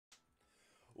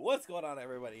What's going on,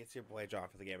 everybody? It's your boy John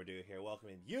for the GamerDuo here,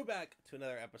 welcoming you back to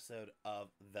another episode of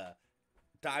the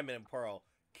Diamond and Pearl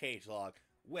Cagelocke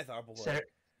with our boy.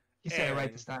 You said it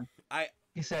right this time.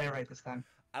 You said it right this time.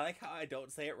 I like how I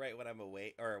don't say it right when I'm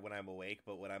awake,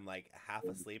 but when I'm like half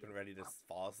asleep and ready to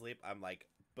fall asleep, I'm like,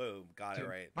 boom, got it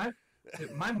right.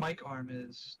 My mic arm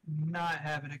is not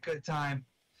having a good time.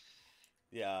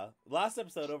 Yeah, last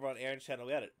episode over on Aaron's channel,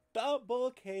 we had a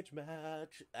double cage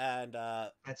match, and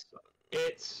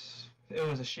it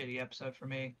was a shitty episode for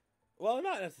me. well,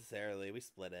 not necessarily. We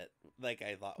split it, like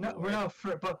I thought.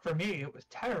 But for me, it was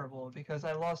terrible because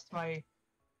I lost my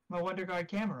Wonder Guard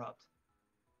camera up.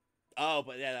 Oh,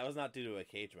 but yeah, that was not due to a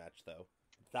cage match, though.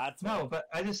 That's no, but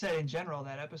I just said in general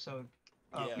that episode.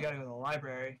 We gotta go to the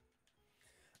library.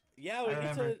 Yeah,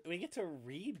 we get to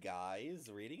read, guys.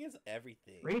 Reading is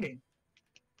everything. Reading.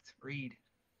 Let's read.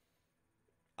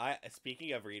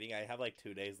 Speaking of reading, I have like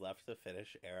 2 days left to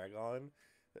finish Aragon.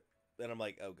 Then I'm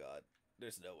like, oh god,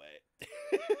 there's no way.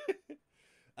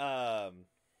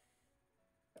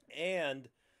 And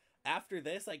after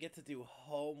this, I get to do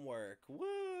homework.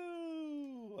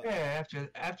 Woo! Yeah,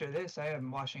 after this, I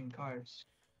am washing cars.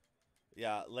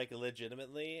 Yeah, like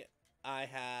legitimately, I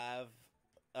have.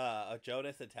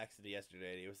 Jonas had texted me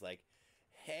yesterday, and he was like,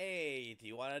 "Hey, do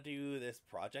you want to do this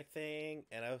project thing?"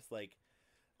 And I was like,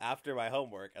 "After my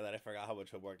homework," and then I forgot how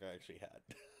much homework I actually had.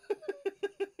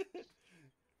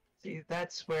 See,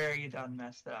 that's where you done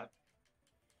messed up.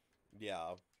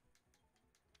 Yeah.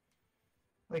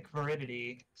 Like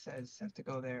Veridity says, have to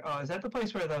go there. Oh, is that the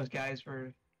place where those guys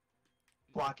were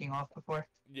blocking off before?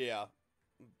 Yeah,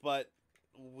 but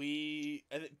do we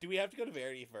have to go to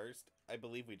Verity first? I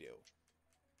believe we do.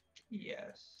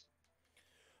 Yes.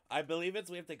 I believe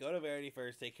we have to go to Verity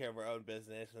first, take care of our own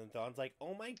business, and Dawn's like,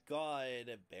 oh my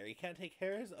god, Barry can't take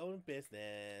care of his own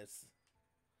business.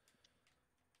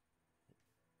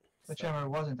 Whichever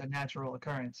wasn't a natural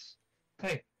occurrence.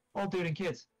 Hey, old dude and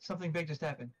kids, something big just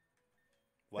happened.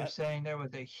 What? They're saying there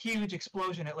was a huge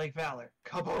explosion at Lake Valor.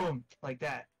 Kaboom! Like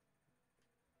that.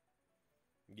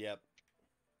 Yep.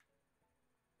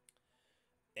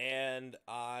 And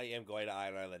I am going to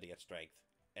Iron Island to get strength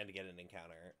and to get an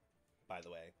encounter, by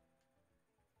the way.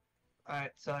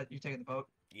 Alright, so you're taking the boat?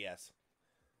 Yes.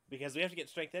 Because we have to get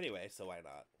strength anyway, so why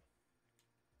not?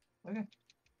 Okay.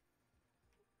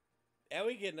 And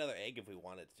we get another egg if we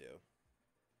wanted to.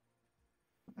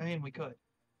 I mean, we could.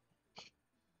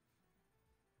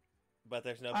 But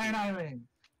there's no Iron Island!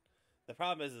 The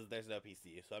problem is there's no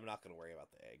PC, so I'm not going to worry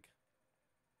about the egg.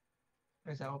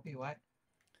 Is that OP what?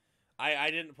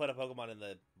 I didn't put a Pokemon in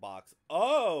the box.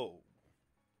 Oh!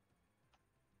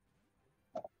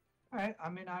 Alright,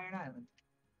 I'm in Iron Island.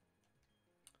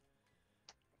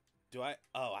 Do I?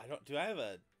 Oh, I don't. Do I have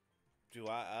a? Do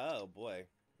I? Oh boy.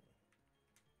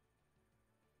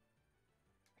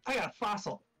 I got a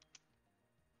fossil.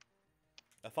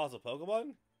 A fossil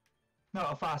Pokemon? No,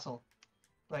 a fossil.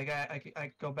 Like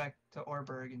I go back to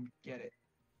Orberg and get it.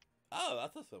 Oh,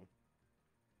 that's awesome.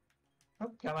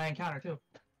 Oh, got my encounter too.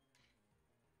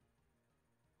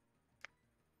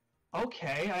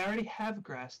 Okay, I already have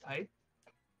grass type.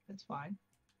 That's fine.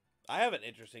 I have an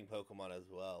interesting Pokemon as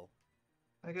well.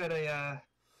 I got a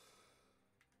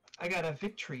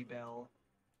Victory Bell.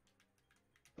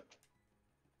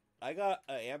 I got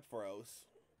an Ampharos.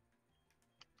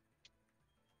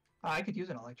 I could use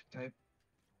an electric type.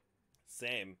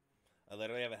 Same. I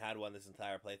literally haven't had one this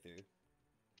entire playthrough.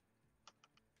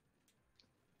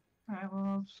 Alright,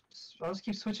 well, I'll just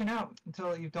keep switching out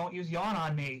until you don't use Yawn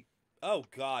on me. Oh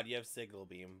god, you have Signal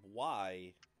Beam.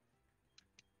 Why?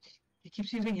 He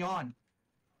keeps using Yawn.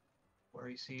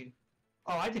 Worry Seed.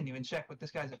 Oh, I didn't even check what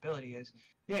this guy's ability is.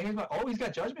 Yeah, here's my... Oh, he's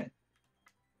got Judgment.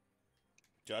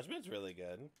 Judgment's really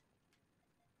good.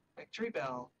 Victory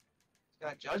Bell. He's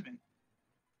got Judgment.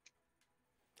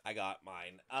 I got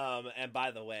mine. And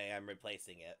by the way, I'm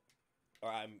replacing it.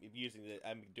 Or I'm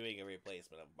doing a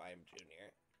replacement of Mime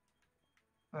Jr.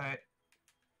 Alright.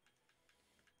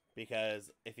 Because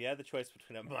if you had the choice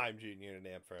between a Mime Jr. and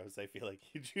an Ampharos, I feel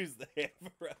like you choose the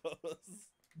Ampharos.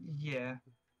 Yeah.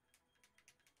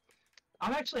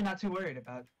 I'm actually not too worried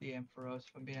about the Ampharos,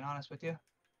 if I'm being honest with you.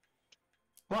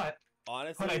 But,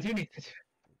 honestly, what I do need to do...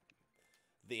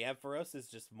 The Ampharos is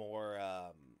just more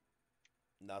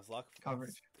Nuzlocke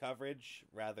coverage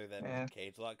rather than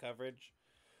Cagelocke coverage.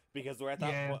 Because we're at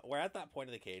that point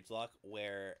of the Cagelocke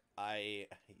where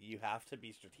you have to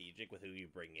be strategic with who you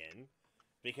bring in.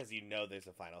 Because you know there's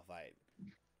a final fight.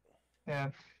 Yeah.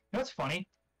 You know what's funny?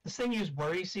 This thing used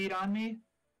Worry Seed on me,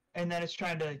 and then it's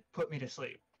trying to put me to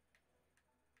sleep.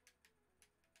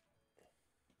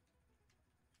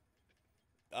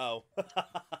 Oh.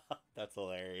 That's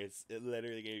hilarious. It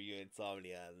literally gave you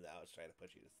insomnia, and I was trying to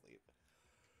put you to sleep.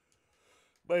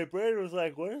 My brain was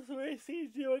like, "What does the race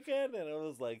do again?" And I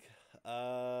was like,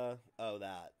 oh,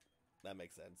 that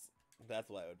makes sense. That's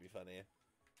why it would be funny."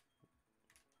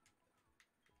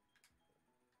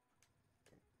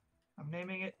 I'm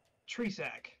naming it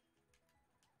Treesack.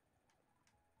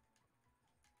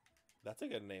 That's a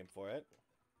good name for it.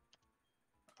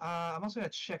 I'm also gonna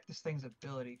check this thing's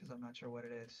ability because I'm not sure what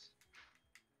it is.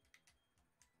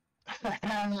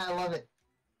 I love it.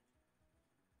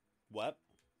 What?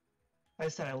 I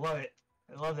said I love it.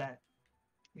 I love that.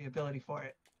 The ability for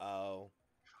it. Oh.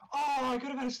 Oh, I could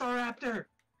have had a Staraptor!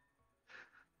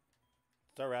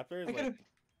 Staraptor is I could have...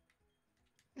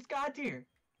 It's God tier.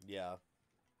 Yeah.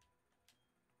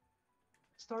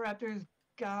 Staraptor is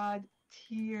God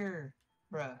tier.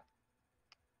 Bruh.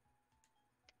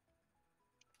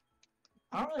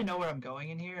 I don't really know where I'm going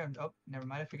in here. Oh, never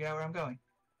mind. I figured out where I'm going.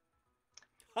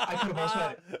 I could have also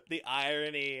had it. The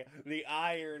irony. The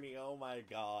irony. Oh my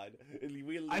god.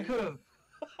 I could have...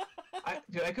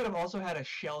 Dude, I could have also had a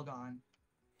Shelgon.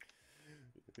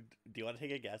 Do you want to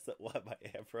take a guess at what my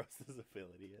Ambros's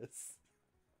ability is?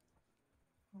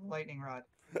 Lightning Rod.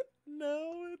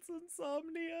 No, it's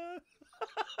Insomnia.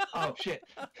 Oh, shit.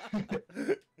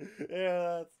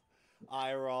 Yeah, that's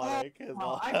ironic. I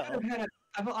could have had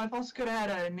I've also could have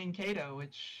had a Ninkado,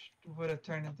 which would have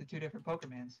turned into two different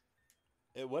Pokemons.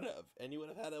 It would have, and you would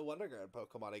have had a Wonder Guard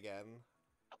Pokemon again.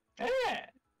 Yeah.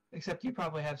 Except you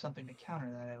probably have something to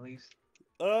counter that at least.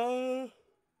 Oh,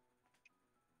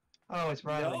 it's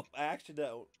Riley. Nope, I actually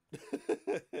don't.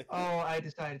 Oh, I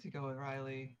decided to go with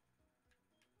Riley.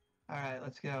 Alright,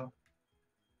 let's go.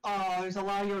 Oh, there's a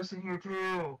Latios in here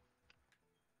too.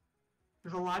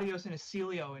 There's a Latios and a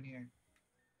Celio in here.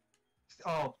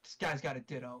 Oh, this guy's got a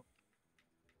Ditto.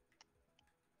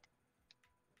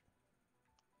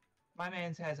 My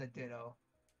man's has a Ditto.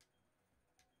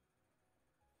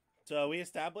 So we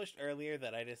established earlier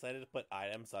that I decided to put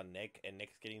items on Nick, and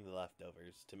Nick's getting the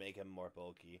leftovers to make him more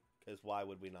bulky. Because why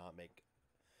would we not make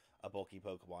a bulky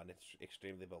Pokemon? It's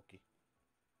extremely bulky.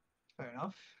 Fair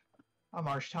enough. A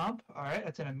Marshtomp. Alright,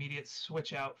 that's an immediate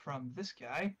switch out from this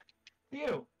guy.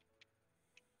 You.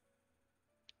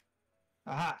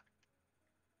 Aha.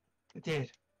 It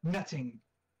did nothing.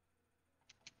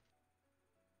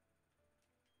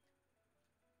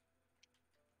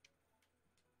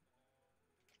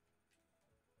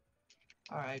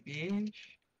 Alright, bitch.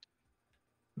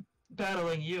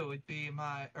 Battling you would be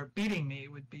beating me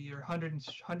would be your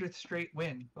 100th straight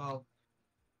win. Well,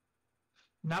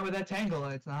 not with that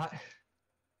Tangela, it's not.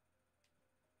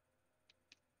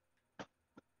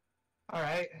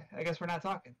 Alright, I guess we're not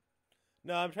talking.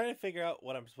 No, I'm trying to figure out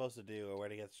what I'm supposed to do or where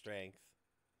to get strength.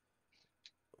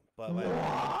 But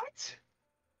what?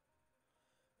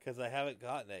 Because I haven't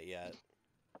gotten it yet.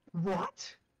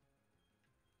 What?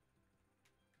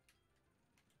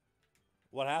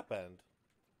 What happened?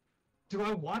 Do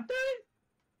I want that?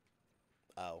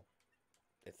 Oh.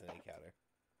 It's an encounter.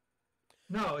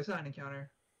 No, it's not an encounter.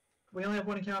 We only have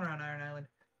one encounter on Iron Island.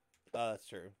 Oh, that's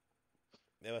true.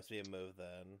 It must be a move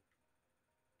then.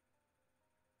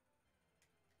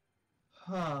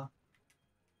 Huh.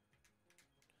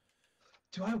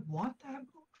 Do I want that move?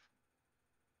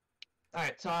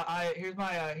 Alright, so here's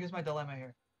my dilemma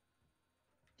here.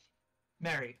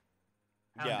 Mary.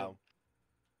 Yeah.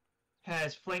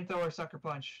 Has Flamethrower, Sucker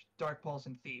Punch, Dark Pulse,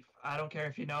 and Thief. I don't care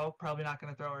if you know, probably not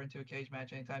going to throw her into a cage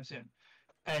match anytime soon.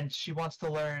 And she wants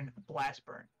to learn Blast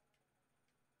Burn.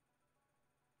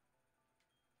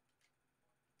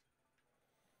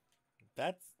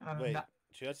 That's... Wait,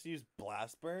 she has to use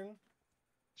Blast Burn?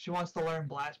 She wants to learn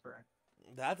Blast Burn.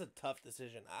 That's a tough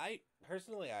decision.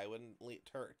 Personally, I wouldn't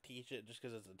teach it just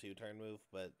because it's a 2-turn move,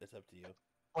 but it's up to you.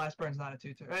 Blast Burn's not a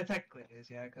 2-turn. Technically it is,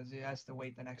 yeah, because he has to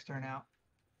wait the next turn out.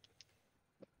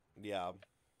 Yeah.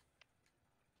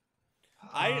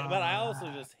 But I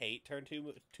also just hate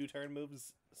 2-turn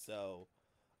moves, so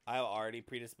I'm already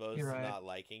predisposed to not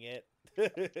liking it.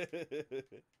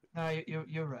 No,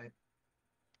 you're right.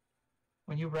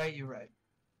 When you're right, you're right.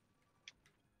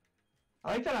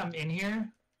 I like that I'm in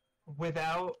here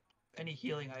without any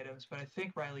healing items, but I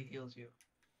think Riley heals you.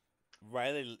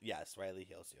 Yes, Riley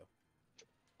heals you.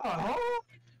 Oh,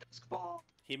 disc ball.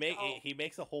 He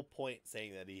makes a whole point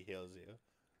saying that he heals you.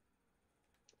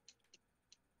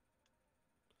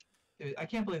 Dude, I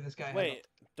can't believe this guy. Wait,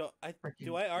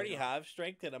 do I already have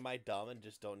strength, and am I dumb and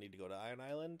just don't need to go to Iron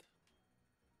Island?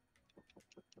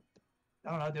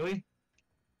 I don't know. Do we?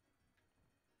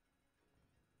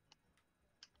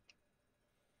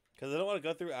 Because I don't want to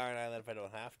go through Iron Island if I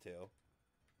don't have to.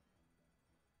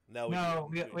 No,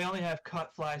 we only have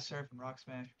cut, fly, surf, and rock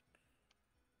smash.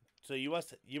 So you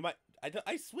might.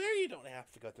 I swear you don't have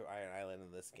to go through Iron Island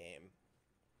in this game.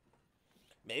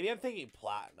 Maybe I'm thinking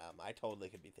platinum. I totally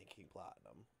could be thinking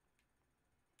platinum.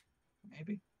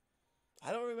 Maybe.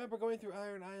 I don't remember going through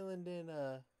Iron Island in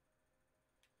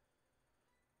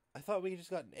I thought we just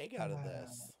got an egg out of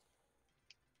this.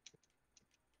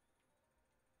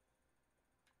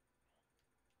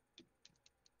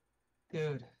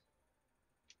 Dude,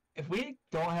 if we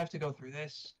don't have to go through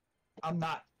this, I'm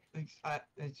not.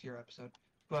 It's your episode,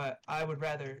 but I would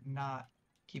rather not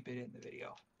keep it in the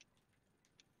video.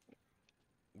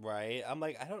 Right? I'm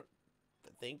like, I don't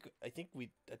think we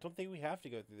have to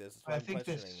go through this. That's why I'm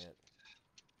questioning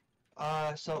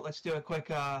it. So let's do a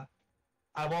quick.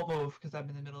 I won't move because I'm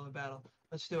in the middle of a battle.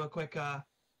 Let's do a quick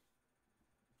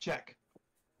check.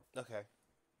 Okay.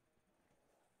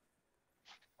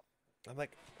 I'm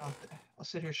like, I'll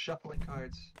sit here shuffling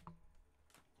cards.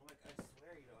 I'm like, I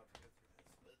swear you don't have to go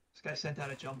through this. This guy sent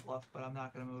out a jump bluff, but I'm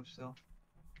not gonna move still.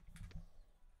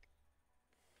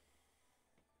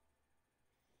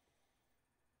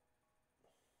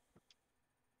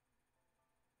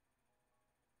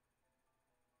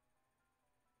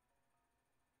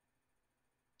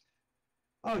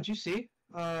 Oh, did you see?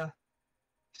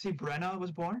 See Brenna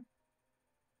was born?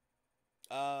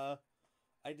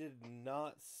 I did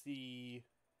not see.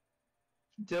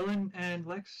 Dylan and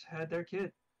Lex had their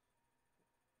kid.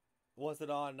 Was it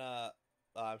on,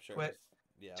 I'm sure.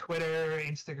 Yeah. Twitter,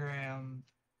 Instagram.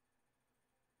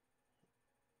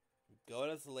 Go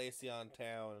to Salacion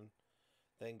Town,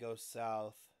 then go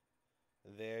south.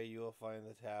 There you will find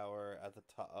the tower at the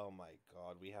top. Oh my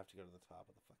god, we have to go to the top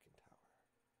of the fucking tower.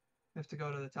 We have to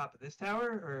go to the top of this tower,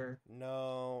 or?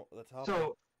 No, the top.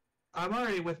 So, I'm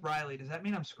already with Riley. Does that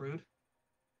mean I'm screwed?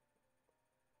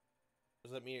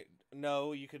 Does that mean...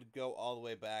 No, you could go all the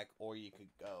way back, or you could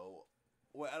go...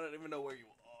 Well, I don't even know where you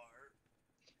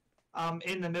are. I'm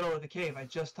in the middle of the cave. I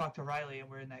just talked to Riley, and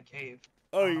we're in that cave.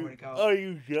 Oh,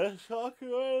 you just talked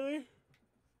to Riley?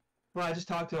 Well, I just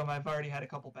talked to him. I've already had a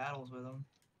couple battles with him.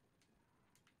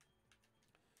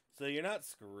 So you're not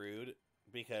screwed,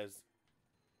 because...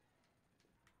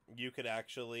 You could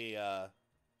actually,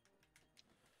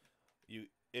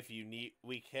 if you need,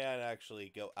 we can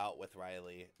actually go out with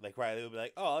Riley. Like, Riley would be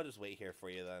like, oh, I'll just wait here for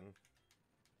you then.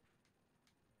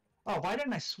 Oh, why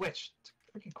didn't I switch? It's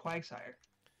freaking Quagsire.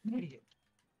 I'm an idiot.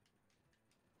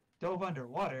 Dove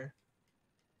underwater?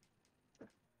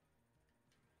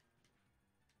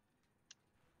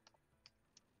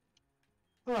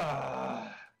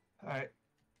 Alright.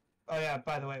 Oh yeah,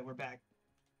 by the way, we're back.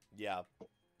 Yeah.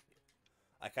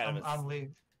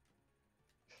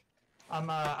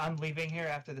 I'm leaving here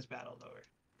after this battle's over.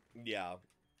 Yeah,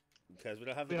 because we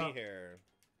don't have to be here.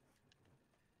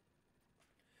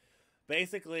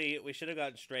 Basically, we should have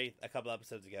gotten straight a couple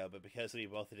episodes ago, but because we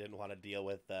both didn't want to deal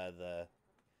with the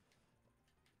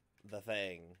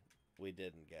thing, we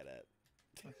didn't get it.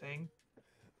 The thing?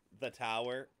 The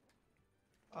tower.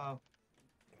 Oh.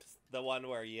 The one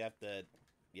where you have to,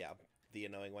 yeah, the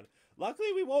annoying one.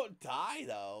 Luckily, we won't die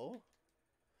though.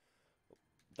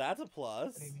 That's a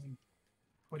plus. What do you mean?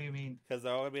 What do you mean? Because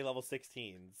they're all going to be level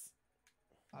 16s.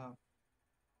 Oh.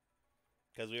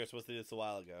 Because we were supposed to do this a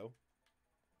while ago.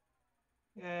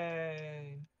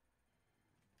 Yay.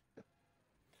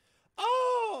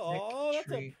 Oh,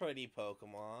 that's a pretty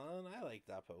Pokemon. I like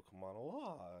that Pokemon a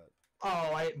lot.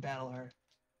 Oh, I didn't battle her.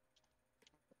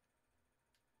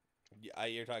 Yeah,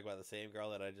 you're talking about the same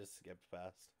girl that I just skipped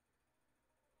past.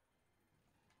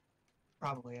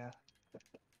 Probably, yeah.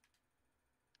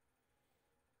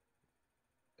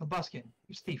 Combuskin,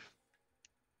 you thief.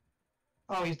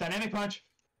 Oh, he's Dynamic Punch.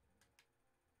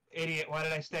 Idiot, why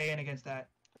did I stay in against that?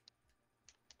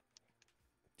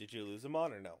 Did you lose him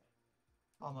on or no?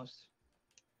 Almost.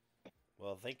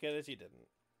 Well, thank goodness you didn't.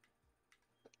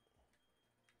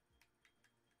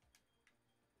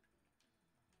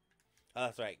 Oh,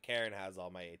 that's right. Karen has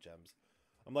all my HMs.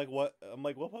 I'm like, what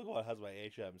Pokemon has my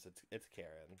HMs? It's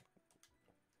Karen.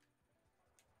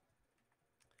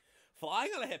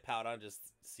 Flying on a Hippowdon just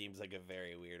seems like a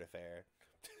very weird affair.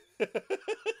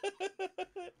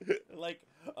 Like,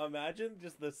 imagine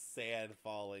just the sand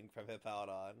falling from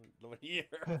Hippowdon when you're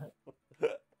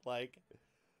like,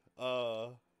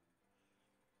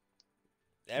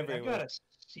 everywhere. I've got a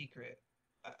secret.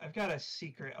 I've got a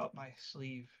secret up my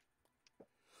sleeve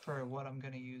for what I'm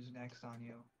gonna use next on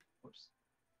you. Whoops.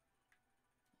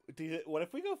 What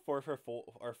if we go 4 for 4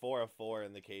 or 4 of 4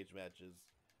 in the cage matches?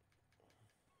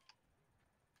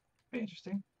 Be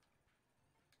interesting.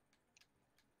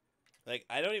 Like,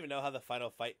 I don't even know how the final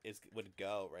fight would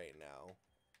go right now.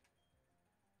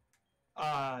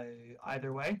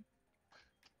 Either way.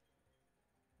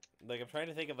 Like, I'm trying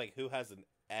to think of, like, who has an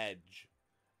edge.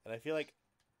 And I feel like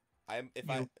I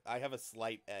have a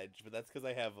slight edge, but that's because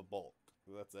I have a bulk.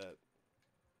 That's it.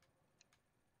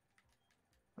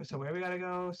 So where we gotta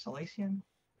go? Salacian?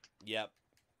 Yep.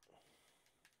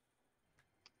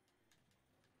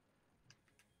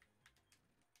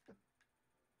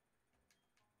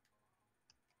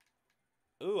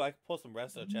 Ooh, I can pull some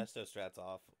Resto Chesto strats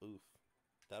off. Oof.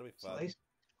 That'll be fun.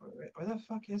 Where the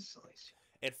fuck is Salacian?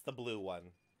 It's the blue one.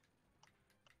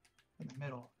 In the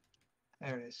middle.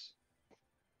 There it is.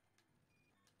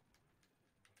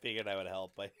 Figured I would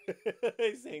help by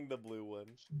saying the blue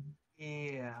one.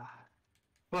 Yeah.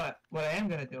 But what I am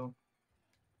gonna do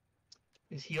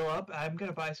is heal up. I'm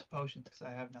gonna buy some potions because I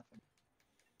have nothing.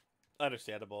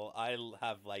 Understandable. I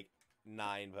have like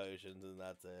 9 potions and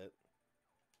that's it.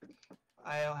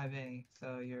 I don't have any,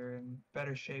 so you're in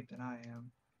better shape than I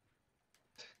am.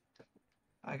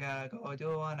 I gotta go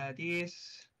do one of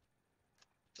these.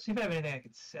 See if I have anything I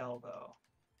can sell, though.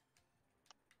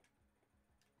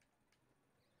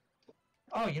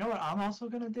 Oh, you know what I'm also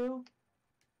gonna do?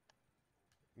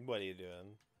 What are you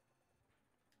doing?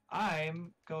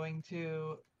 I'm going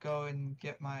to go and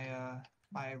get my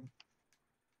my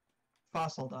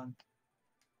fossil done.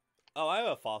 Oh, I have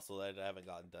a fossil that I haven't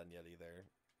gotten done yet either.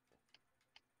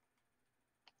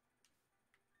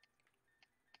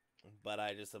 But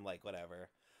I just am like, whatever.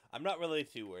 I'm not really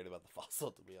too worried about the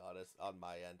fossil, to be honest, on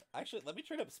my end. Actually, let me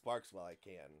trade up Sparks while I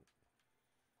can.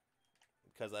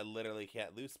 Because I literally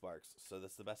can't lose Sparks, so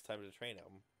this is the best time to train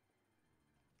him.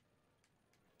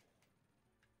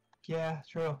 Yeah,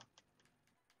 true.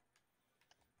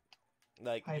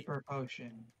 Like Hyper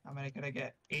potion. I'm gonna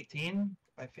get 18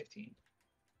 by 15.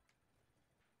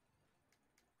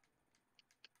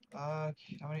 How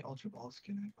many Ultra Balls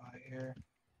can I buy here?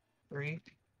 3?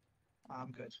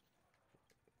 I'm good.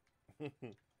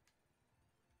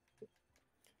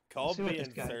 Colby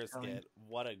and Surskit,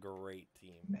 what a great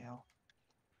team. Mail.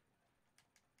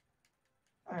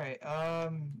 Alright,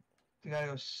 we gotta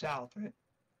go south, right?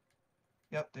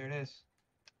 Yep, there it is.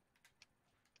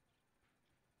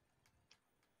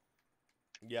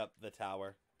 Yep, the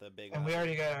tower. The big And we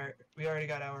already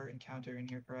got our encounter in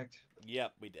here, correct?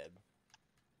 Yep, we did.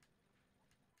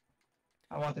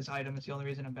 I want this item, it's the only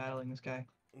reason I'm battling this guy.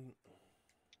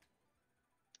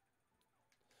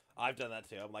 I've done that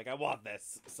too. I'm like, I want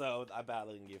this, so I'm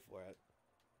battling you for it.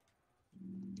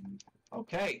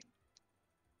 Okay.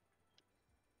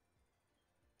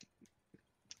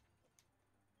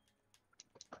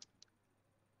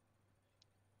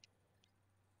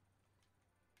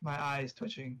 My eye's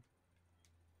twitching.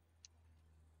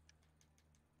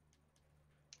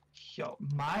 Yo,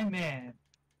 my man.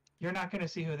 You're not gonna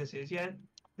see who this is yet.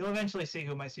 You'll eventually see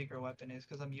who my secret weapon is,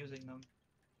 because I'm using them.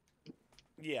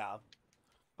 Yeah.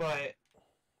 But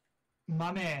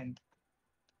my man,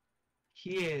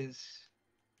 he is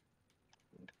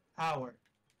power.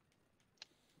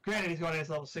 Granted, he's going to his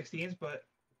level 16s, but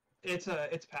it's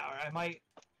power. I might,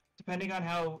 depending on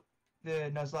how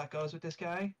the Nuzlocke goes with this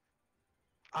guy,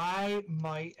 I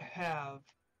might have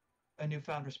a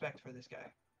newfound respect for this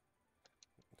guy.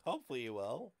 Hopefully you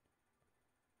will.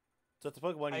 So it's a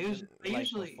Pokemon you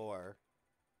didn't like before.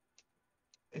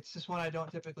 It's just one I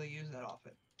don't typically use that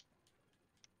often.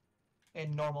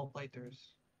 In normal playthroughs.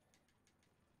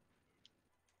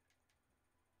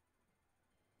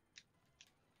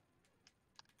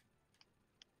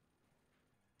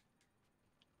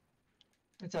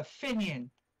 It's a Finian!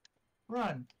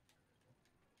 Run!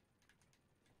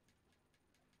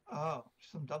 Oh,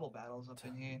 some double battles up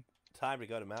in here. Time to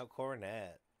go to Mount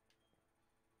Coronet.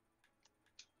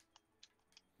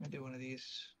 I'm gonna do one of these.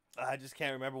 I just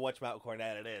can't remember which Mount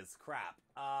Coronet it is. Crap.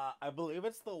 I believe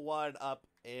it's the one up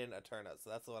in Eterna, so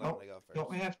that's the one I'm gonna go first.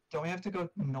 Don't we have to go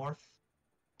north?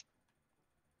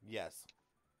 Yes.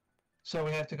 So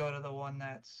we have to go to the one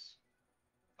that's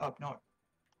up north.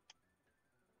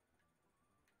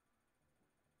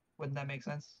 Wouldn't that make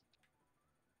sense?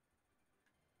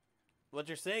 What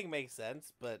you're saying makes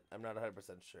sense, but I'm not 100%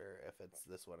 sure if it's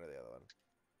this one or the other one.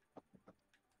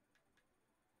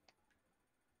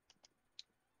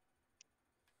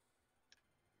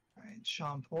 Alright,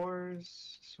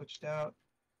 Shampoors switched out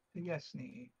to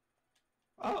Yesney.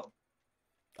 Oh!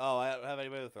 Oh, I don't have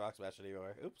anybody with Rock Smash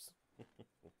anymore. Oops.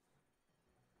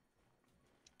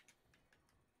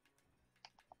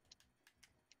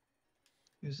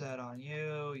 Use that on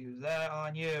you, use that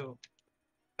on you.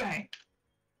 Bang!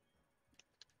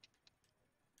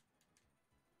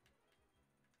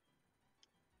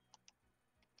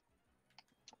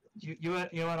 You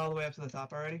went all the way up to the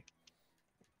top already?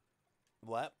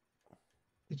 What?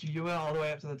 Did you went all the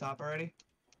way up to the top already?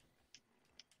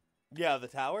 Yeah, the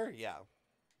tower? Yeah.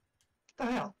 What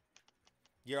the hell?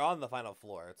 You're on the final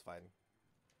floor. It's fine.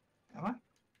 Am I?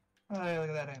 Oh, yeah, look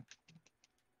at that name.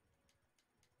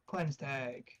 Cleanse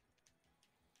tag.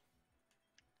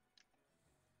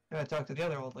 Gotta talk to the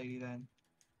other old lady then.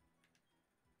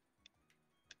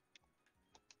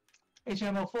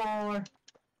 HMO4.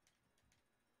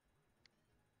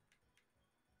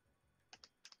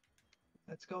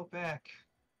 Let's go back.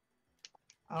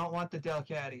 I don't want the Del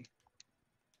Caddy.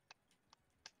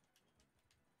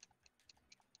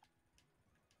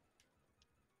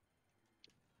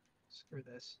 Screw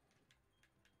this.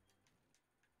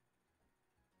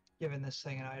 Giving this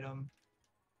thing an item.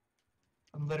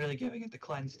 I'm literally giving it the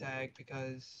cleanse tag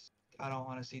because I don't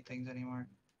want to see things anymore.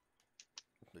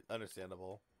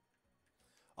 Understandable.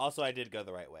 Also, I did go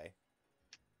the right way.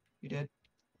 You did?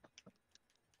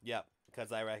 Yep,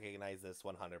 because I recognize this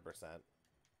 100%.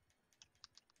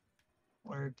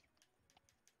 Word.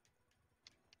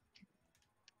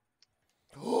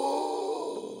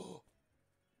 Oh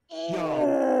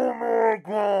Yo. my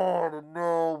god,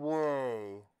 no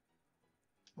way.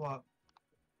 What?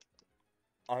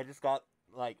 I just got,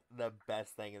 like, the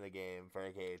best thing in the game for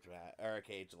a cage rat, or a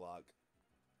Cagelocke.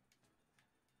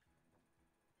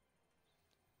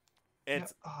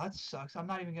 It's Yeah. Oh, that sucks. I'm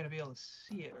not even gonna be able to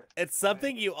see it. It's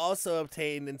something you also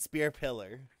obtained in Spear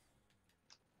Pillar.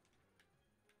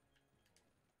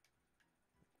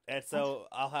 And so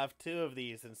I'll have 2 of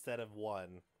these instead of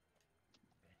 1.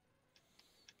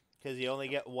 Because you only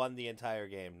get 1 the entire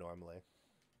game normally.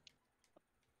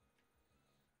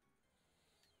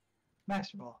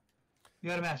 Master Ball. You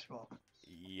got a Master Ball.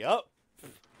 Yup.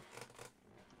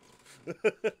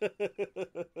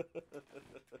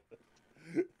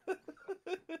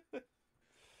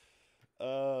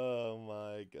 Oh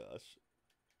my gosh.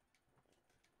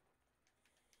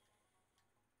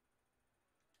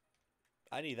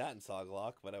 I need that in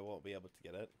Cagelocke, but I won't be able to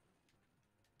get it.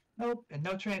 Nope, and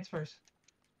no transfers.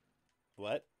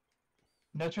 What?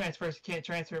 No transfers. You can't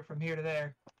transfer it from here to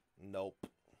there. Nope.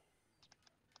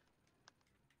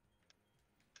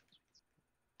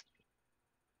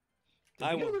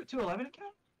 Did we get a Route 211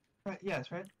 account? Right.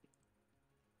 Yes, right?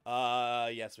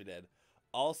 Yes, we did.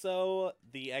 Also,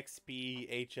 the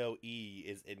XP HOE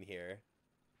is in here.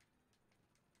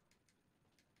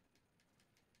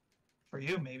 For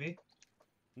you, maybe.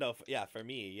 No, yeah, for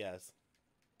me, yes.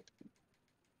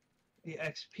 The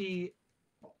XP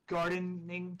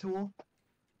gardening tool?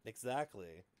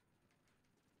 Exactly.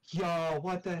 Yo,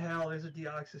 what the hell? There's a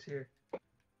Deoxys here.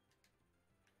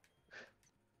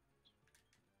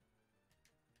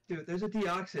 Dude, there's a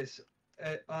Deoxys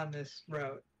on this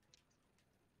route.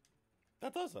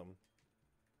 That's awesome.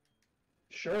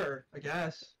 Sure, I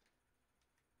guess.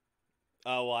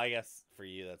 Oh, well, I guess for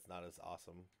you that's not as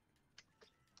awesome.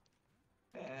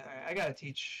 I gotta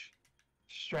teach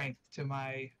strength to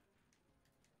my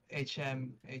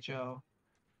HO.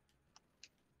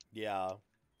 Yeah.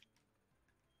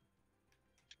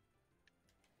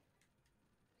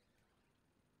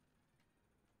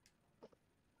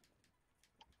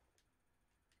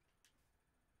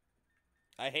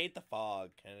 I hate the fog.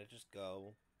 Can it just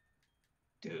go?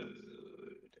 Dude,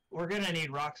 we're gonna need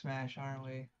Rock Smash, aren't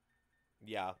we?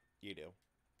 Yeah, you do.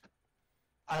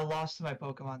 I lost my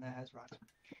Pokemon that has Rock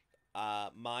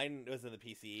Smash. Mine was in the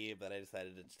PCE, but I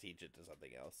decided to teach it to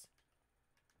something else.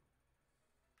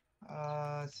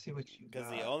 Let's see what you got. Because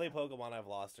the only Pokemon I've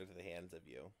lost are to the hands of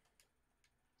you.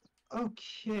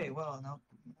 Okay, well, no.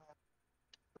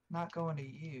 Not going to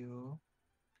you.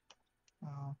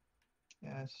 Oh,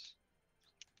 yes.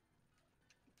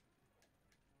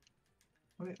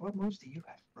 What moves do you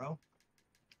have, bro?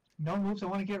 No moves I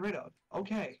want to get rid of.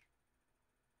 Okay.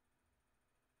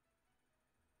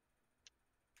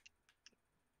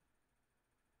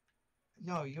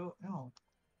 No.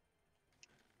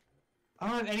 I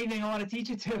don't have anything I want to teach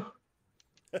it to.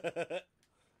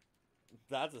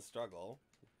 That's a struggle.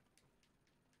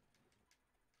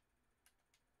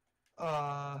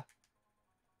 No,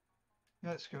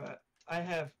 screw it. I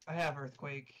have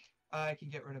Earthquake. I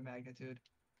can get rid of Magnitude.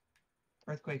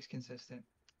 Earthquake's consistent.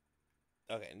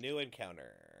 Okay, new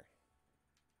encounter.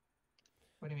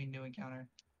 What do you mean new encounter?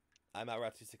 I'm at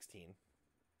Route 216.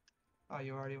 Oh,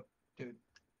 you already... Dude.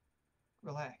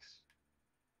 Relax.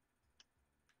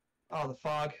 Oh, the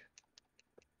fog.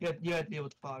 You had to deal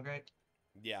with the fog, right?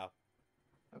 Yeah.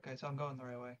 Okay, so I'm going the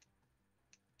right way.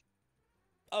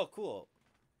 Oh, cool.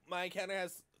 My encounter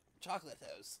has chocolate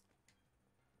toes.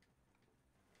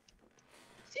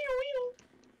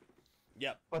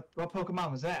 Yep. What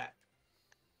Pokemon was that?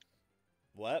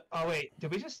 What? Oh, wait.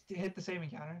 Did we just hit the same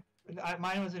encounter?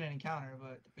 Mine wasn't an encounter,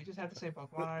 but we just have the same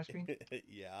Pokemon on our screen.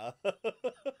 Yeah.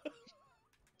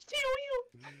 Steal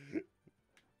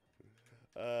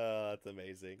That's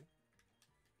amazing.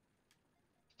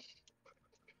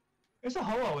 There's a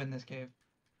Ho-Oh in this cave.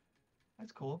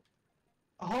 That's cool.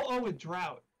 A Ho-Oh with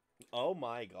drought. Oh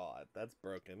my god, that's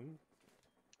broken.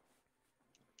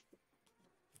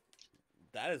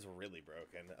 That is really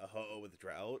broken. A Ho-Oh with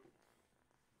drought.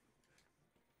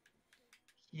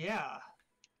 Yeah.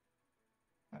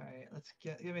 Alright, let's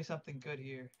give me something good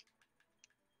here.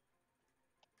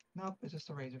 Nope, it's just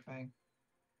a Razor Fang.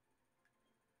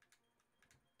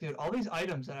 Dude, all these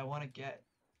items that I want to get.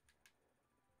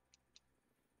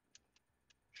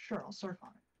 Sure, I'll surf on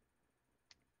it.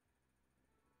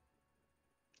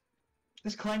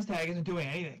 This cleanse tag isn't doing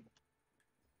anything.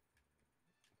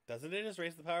 Doesn't it just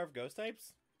raise the power of ghost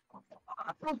types?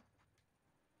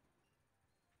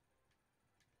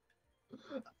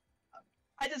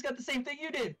 I just got the same thing you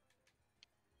did.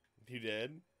 You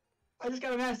did? I just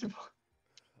got a Master Ball.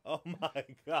 Oh my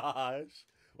gosh.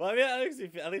 Well, I mean, that makes me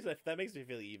feel, at least that makes me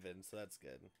feel even, so that's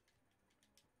good.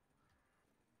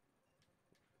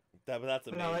 That's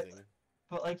amazing.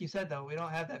 But like you said, though, we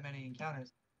don't have that many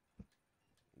encounters.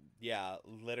 Yeah,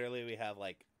 literally we have,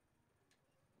 like,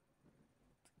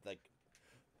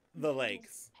 the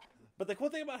lakes. But the cool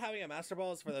thing about having a Master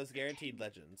Ball is for those guaranteed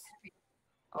legends.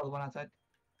 Oh, the one outside?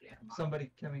 Yeah.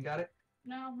 Somebody, got it?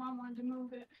 No, Mom wanted to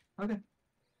move it. Okay.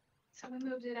 So we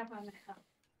moved it up on the hill.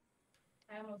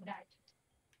 I almost died.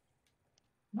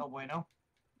 No bueno.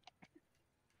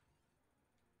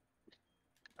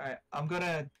 Alright, I'm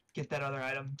gonna get that other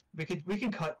item. We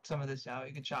can cut some of this out.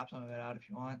 You can chop some of it out if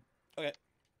you want. Okay.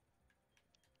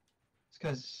 It's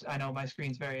because I know my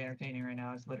screen's very entertaining right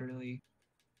now. It's literally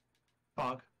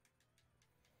fog.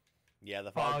 Yeah,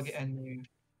 the fog and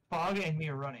me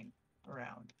are running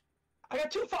around. I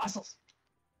got 2 fossils.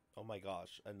 Oh my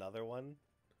gosh, another one?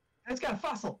 It's got a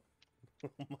fossil.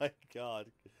 Oh my god.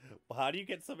 Well, how do you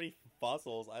get so many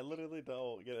fossils? I literally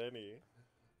don't get any.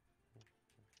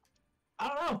 I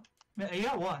don't know. You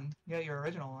got one. You got your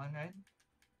original one,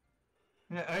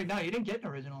 right? No, you didn't get an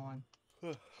original one.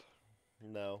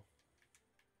 No.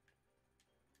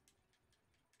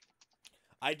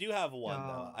 I do have one,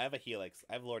 though. I have a Helix.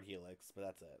 I have Lord Helix, but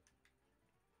that's it.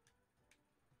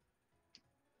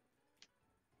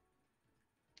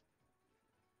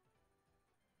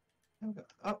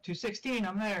 Up to 16,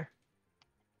 I'm there.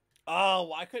 Oh,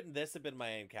 why couldn't this have been my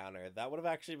encounter? That would have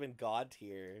actually been God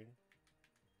tier.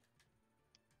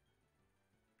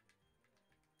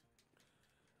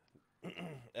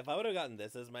 If I would have gotten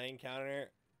this as my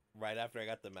encounter right after I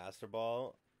got the Master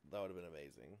Ball, that would have been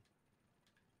amazing.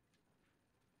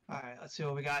 Alright, let's see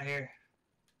what we got here.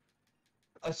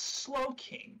 A Slow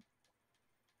King.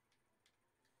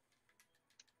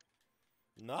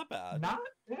 Not bad. Not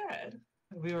bad.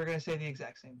 We were going to say the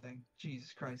exact same thing.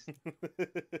 Jesus Christ.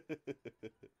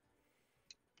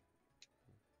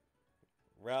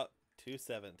 Route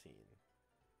 217.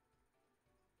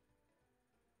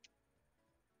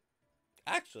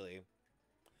 Actually,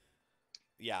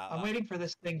 yeah. I'm waiting for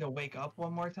this thing to wake up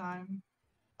one more time.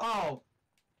 Oh!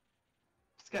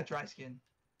 It's got dry skin.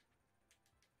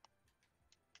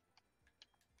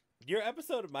 Your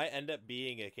episode might end up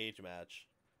being a cage match.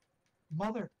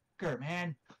 Motherfucker,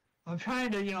 man. I'm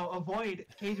trying to, avoid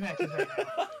cage matches right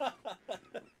now.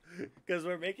 Because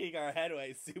we're making our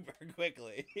headway super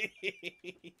quickly.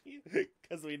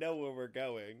 Because we know where we're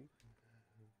going.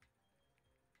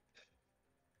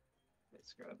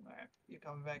 Scrub. Alright, you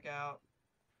coming back out.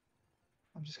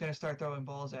 I'm just gonna start throwing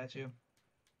balls at you.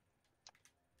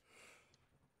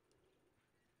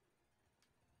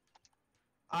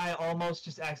 I almost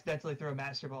just accidentally threw a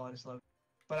Master Ball at a slow,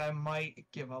 but I might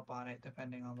give up on it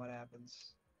depending on what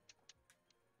happens.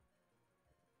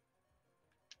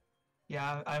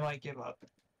 Yeah, I might give up.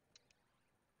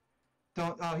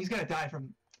 Don't. Oh, he's gonna die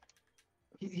from.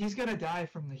 He's gonna die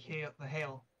from the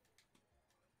hail.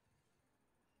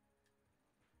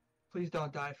 Please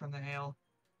don't die from the hail.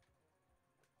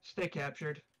 Stay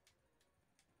captured.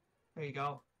 There you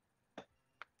go.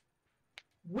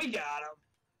 We got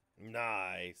him.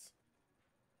 Nice.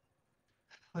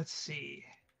 Let's see.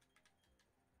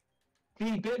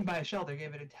 Being bitten by a shelter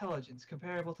gave it intelligence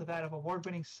comparable to that of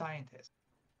award-winning scientists.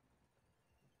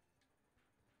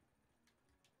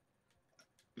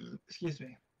 Excuse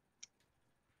me.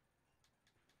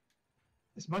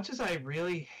 As much as I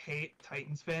really hate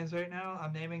Titans fans right now,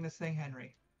 I'm naming this thing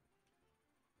Henry.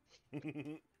 I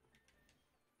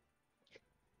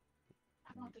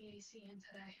want the AC in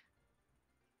today.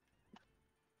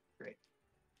 Great.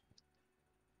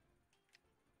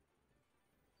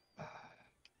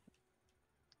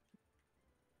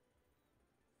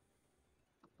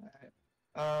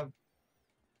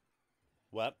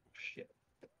 What? Shit.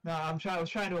 No, I was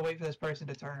trying to wait for this person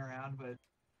to turn around, but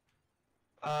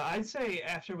I'd say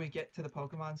after we get to the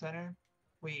Pokemon Center,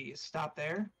 we stop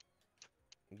there.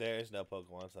 There is no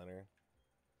Pokemon Center.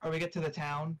 Or we get to the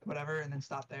town, whatever, and then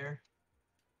stop there.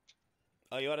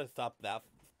 Oh, you want to stop that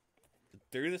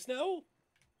through the snow?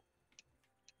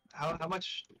 How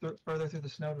much further through the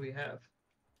snow do we have?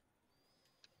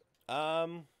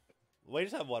 We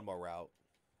just have one more route.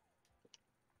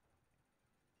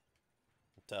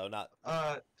 So not.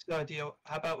 So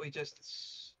how about we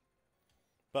just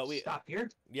stop here?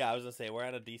 Yeah, I was gonna say we're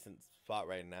at a decent spot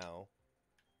right now.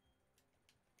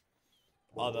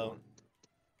 Although,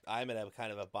 I'm in a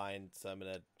kind of a bind, so I'm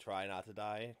gonna try not to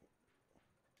die.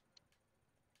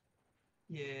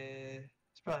 Yeah,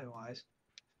 it's probably wise.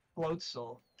 Float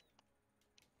soul.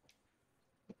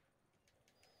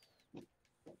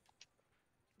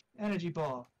 Energy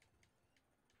ball.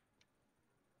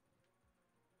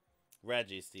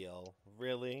 Registeel,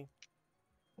 really?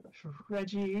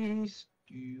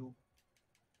 Registeel.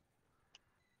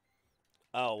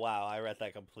 Oh wow, I read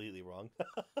that completely wrong.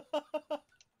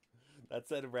 That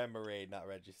said Remoraid, not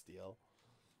Registeel.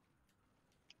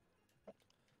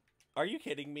 Are you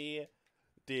kidding me?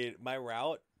 Dude, my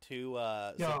route to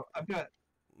Yo, I've got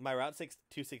my route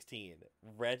 216.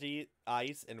 Reggie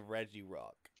Ice and Reggie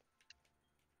Rock.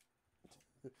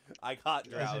 I got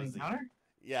drowsy.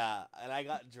 Yeah, and I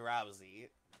got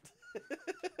drowsy.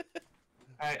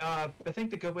 Alright, I think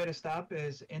the good way to stop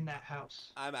is in that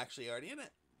house. I'm actually already in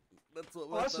it. That's what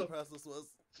awesome. the process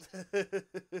was.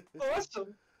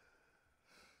 Awesome.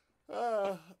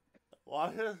 Oh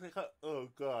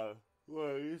god.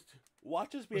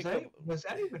 Watch us be was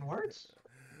that even words?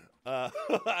 I'm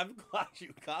glad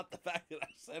you got the fact that I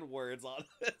said words,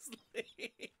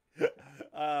 honestly.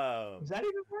 Was that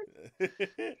even words?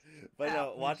 But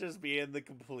no, watch us be in the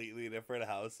completely different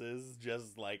houses,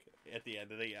 just like at the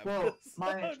end of the episode.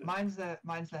 Well, mine's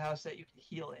the house that you can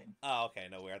heal in. Oh, okay.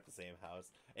 No, we're at the same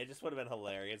house. It just would have been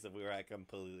hilarious if we were at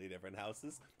completely different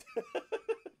houses.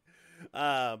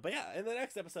 But yeah, in the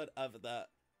next episode of the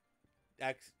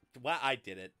well, I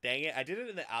did it. Dang it. I did it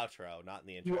in the outro, not in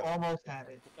the intro. You almost had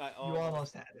it. You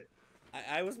almost had it.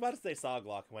 I was about to say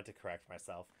Cagelocke and went to correct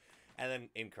myself. And then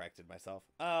incorrected myself.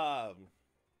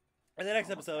 In the next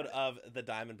episode of the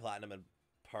Diamond, Platinum, and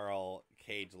Pearl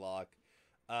Cagelocke,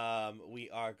 we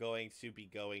are going to be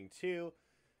going to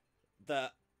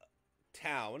the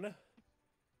town.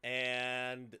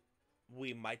 And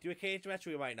we might do a cage match,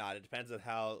 we might not. It depends on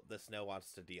how the snow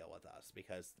wants to deal with us,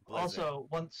 because blizzard. Also,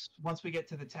 once we get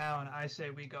to the town, I say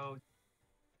we go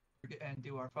and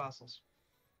do our fossils.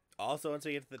 Also, once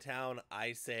we get to the town,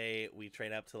 I say we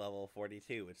train up to level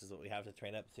 42, which is what we have to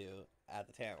train up to at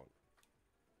the town.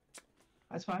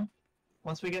 That's fine.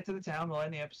 Once we get to the town, we'll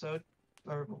end the episode.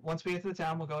 Or once we get to the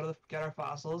town, we'll go to get our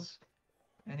fossils,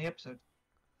 end the episode.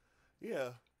 Yeah.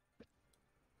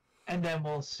 And then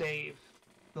we'll save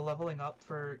the leveling up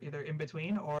for either in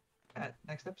between or at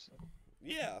next episode.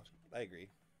 Yeah, I agree.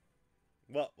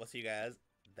 Well, we'll see you guys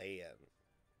then.